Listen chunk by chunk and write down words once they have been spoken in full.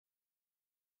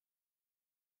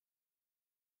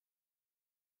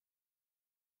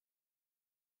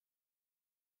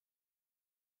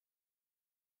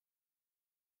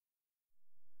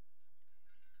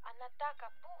Она так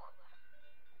опухла,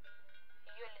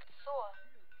 ее лицо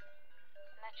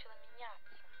начало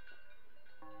меняться,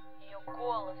 ее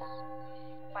голос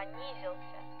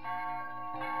понизился,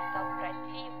 стал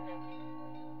противным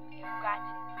и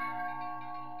ругательным.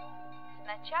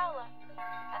 Сначала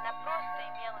она просто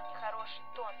имела нехороший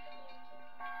тон с ним,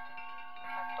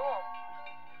 потом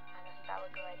она стала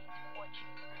говорить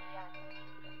очень неприятно.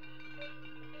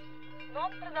 Но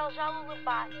он продолжал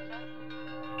улыбаться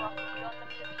его округленным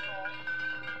лицом,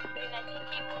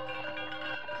 приносить ей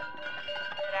кружку,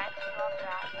 собирать ее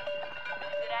обратно,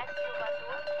 набирать ее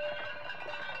водой.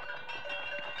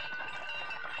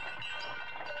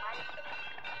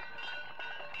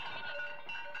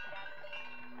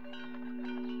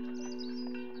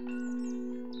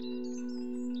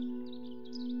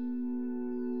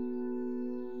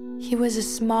 He was a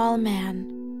small man,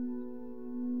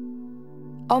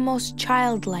 almost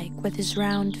childlike with his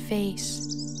round face.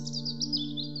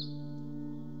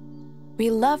 We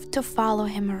loved to follow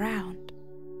him around,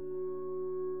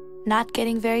 not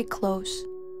getting very close.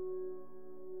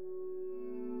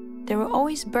 There were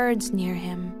always birds near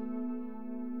him,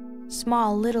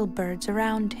 small little birds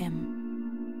around him,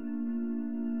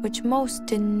 which most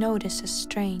didn't notice as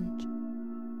strange,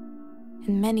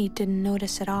 and many didn't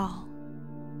notice at all.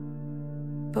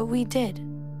 But we did,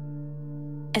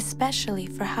 especially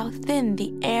for how thin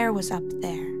the air was up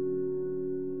there.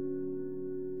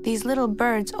 These little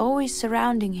birds always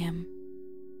surrounding him,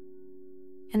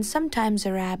 and sometimes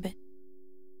a rabbit,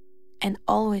 and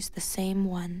always the same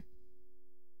one.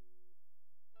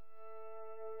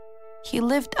 He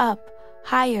lived up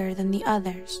higher than the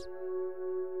others.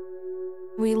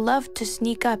 We loved to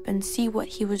sneak up and see what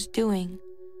he was doing,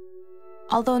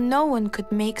 although no one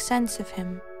could make sense of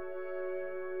him.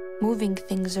 Moving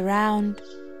things around,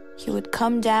 he would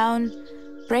come down,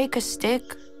 break a stick,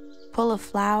 pull a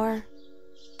flower,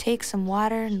 take some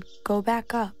water, and go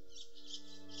back up.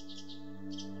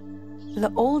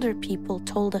 The older people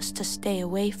told us to stay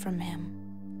away from him,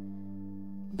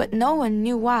 but no one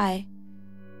knew why.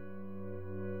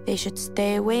 They should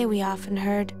stay away, we often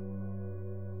heard,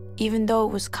 even though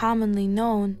it was commonly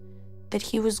known that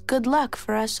he was good luck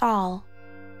for us all.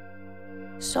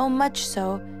 So much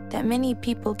so that many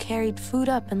people carried food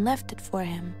up and left it for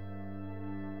him.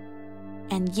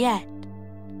 And yet,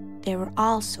 they were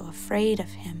also afraid of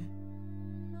him.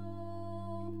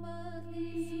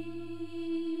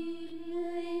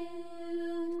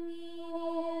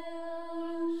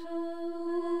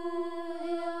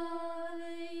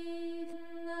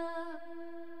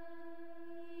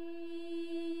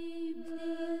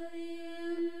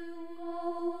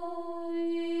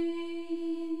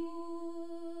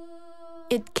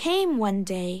 It came one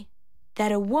day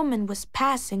that a woman was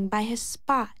passing by his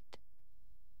spot.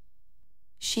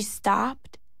 She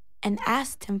stopped and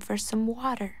asked him for some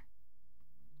water.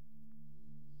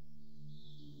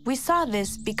 We saw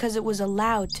this because it was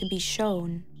allowed to be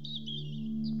shown.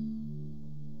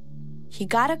 He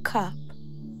got a cup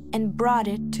and brought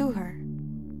it to her.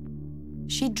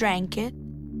 She drank it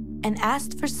and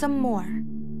asked for some more.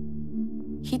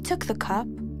 He took the cup.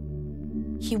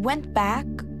 He went back,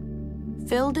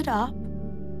 filled it up,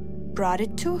 brought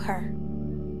it to her.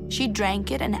 She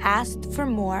drank it and asked for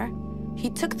more. He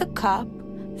took the cup,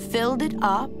 filled it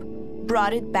up,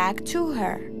 brought it back to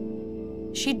her.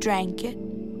 She drank it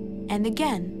and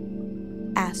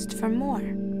again asked for more.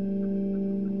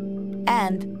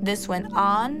 And this went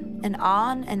on and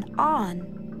on and on.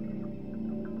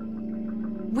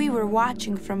 We were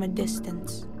watching from a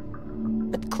distance,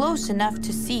 but close enough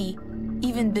to see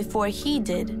even before he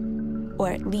did, or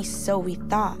at least so we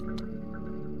thought,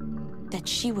 that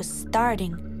she was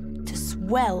starting to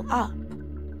swell up.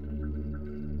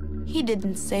 He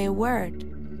didn't say a word.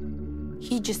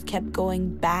 He just kept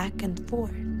going back and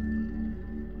forth,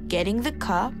 getting the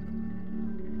cup,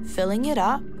 filling it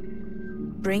up,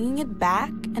 bringing it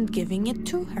back and giving it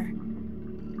to her.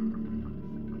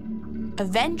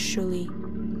 Eventually,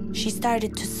 she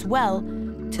started to swell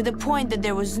to the point that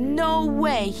there was no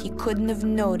way he couldn't have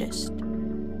noticed.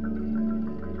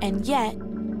 And yet,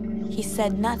 he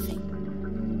said nothing.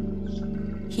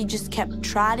 He just kept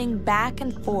trotting back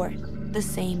and forth the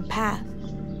same path,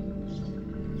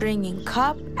 bringing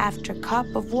cup after cup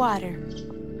of water.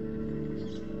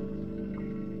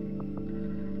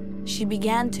 She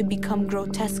began to become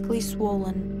grotesquely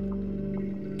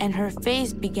swollen, and her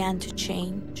face began to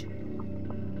change.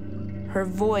 Her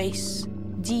voice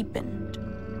deepened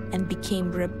and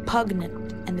became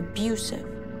repugnant and abusive.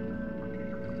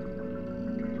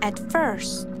 At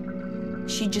first,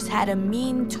 she just had a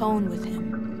mean tone with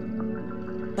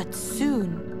him, but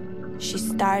soon she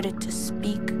started to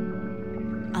speak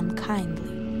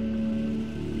unkindly.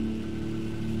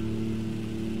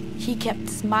 He kept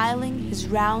smiling his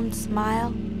round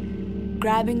smile,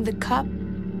 grabbing the cup,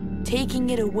 taking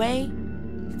it away,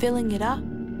 filling it up,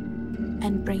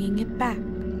 and bringing it back.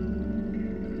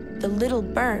 The little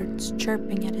birds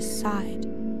chirping at his side.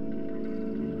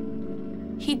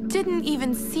 He didn't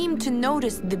even seem to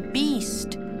notice the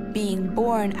beast being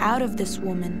born out of this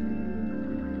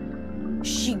woman.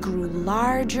 She grew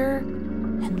larger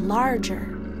and larger.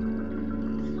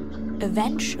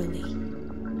 Eventually,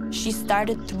 she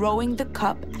started throwing the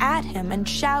cup at him and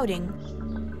shouting,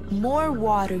 "More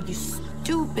water, you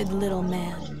stupid little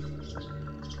man."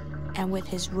 And with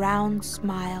his round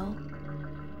smile,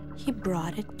 he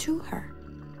brought it to her.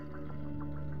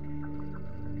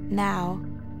 Now,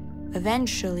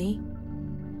 eventually,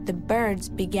 the birds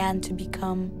began to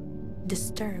become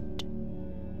disturbed.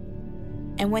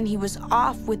 And when he was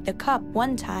off with the cup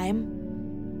one time,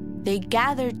 they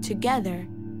gathered together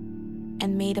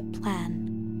and made a plan.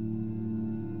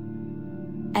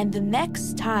 And the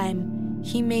next time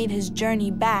he made his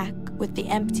journey back with the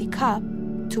empty cup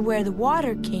to where the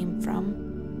water came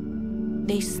from,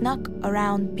 they snuck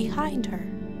around behind her.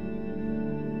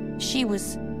 She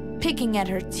was picking at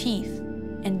her teeth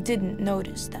and didn't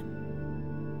notice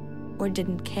them, or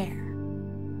didn't care.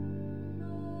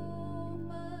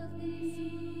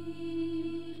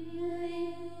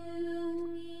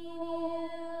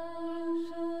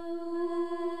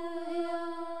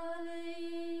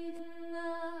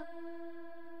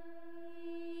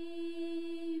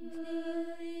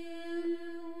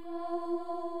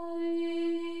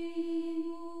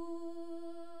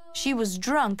 She was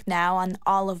drunk now on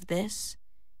all of this.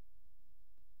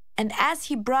 And as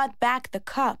he brought back the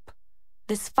cup,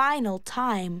 this final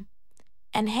time,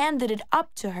 and handed it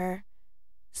up to her,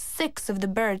 6 of the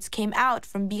birds came out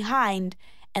from behind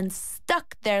and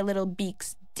stuck their little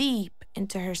beaks deep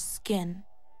into her skin.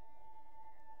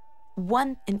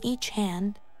 1 in each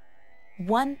hand,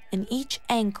 1 in each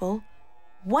ankle,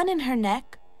 1 in her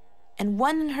neck, and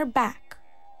 1 in her back.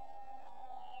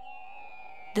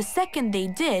 The second they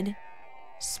did,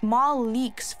 small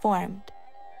leaks formed,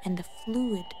 and the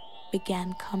fluid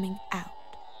began coming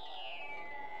out.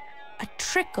 A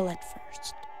trickle at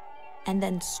first, and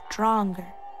then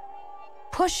stronger,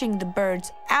 pushing the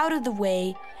birds out of the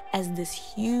way as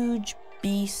this huge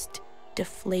beast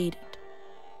deflated.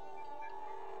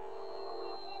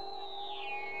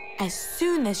 As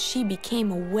soon as she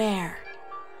became aware,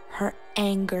 her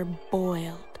anger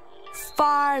boiled,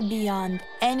 far beyond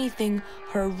anything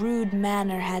her rude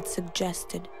manner had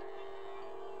suggested.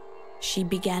 She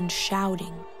began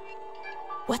shouting,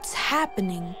 "What's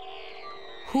happening?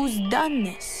 Who's done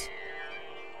this?"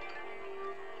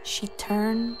 She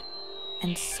turned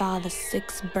and saw the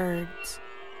 6 birds,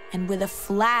 and with a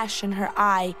flash in her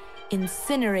eye,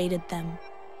 incinerated them,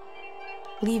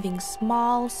 leaving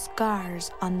small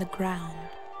scars on the ground.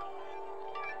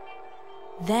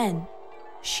 Then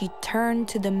she turned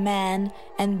to the man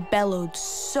and bellowed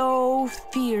so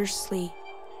fiercely,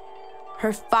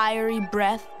 her fiery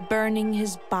breath burning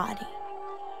his body,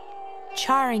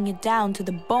 charring it down to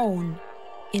the bone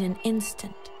in an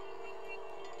instant.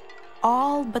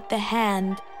 All but the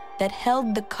hand that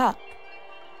held the cup,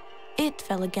 it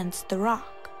fell against the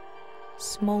rock,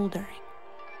 smoldering.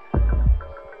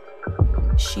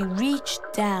 She reached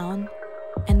down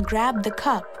and grabbed the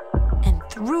cup and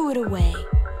threw it away,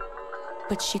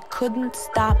 but she couldn't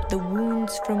stop the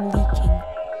wounds from leaking.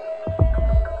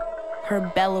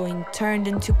 Her bellowing turned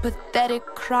into pathetic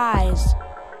cries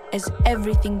as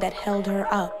everything that held her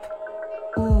up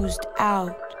oozed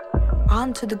out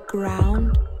onto the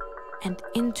ground and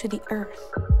into the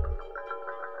earth.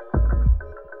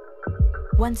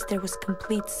 Once there was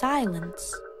complete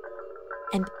silence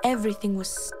and everything was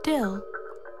still,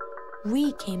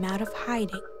 we came out of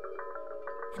hiding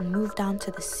and moved on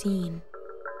to the scene.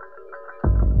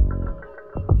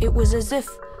 It was as if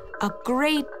a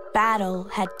great battle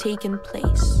had taken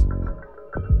place,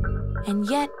 and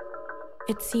yet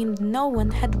it seemed no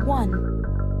one had won.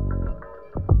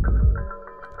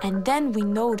 And then we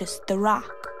noticed the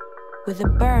rock with a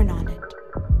burn on it,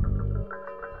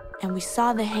 and we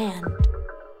saw the hand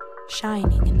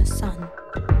shining in the sun.